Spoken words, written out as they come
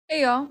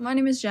Hey y'all, my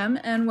name is Jem,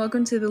 and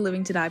welcome to the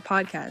Living to Die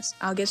podcast.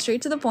 I'll get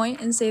straight to the point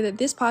and say that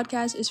this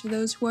podcast is for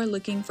those who are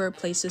looking for a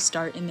place to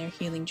start in their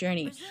healing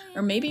journey.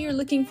 Or maybe you're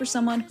looking for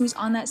someone who's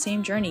on that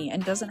same journey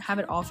and doesn't have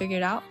it all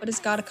figured out, but has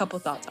got a couple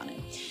thoughts on it.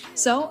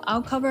 So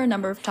I'll cover a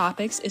number of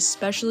topics,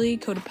 especially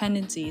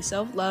codependency,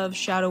 self-love,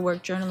 shadow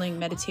work, journaling,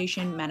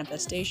 meditation,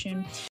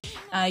 manifestation,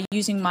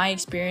 using my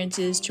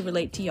experiences to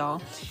relate to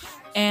y'all,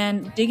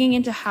 and digging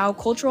into how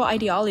cultural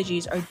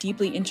ideologies are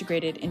deeply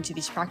integrated into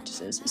these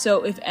practices.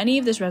 So if any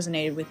of this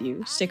resonated with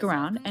you, stick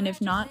around, and if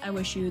not, I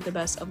wish you the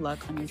best of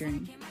luck on your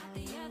journey.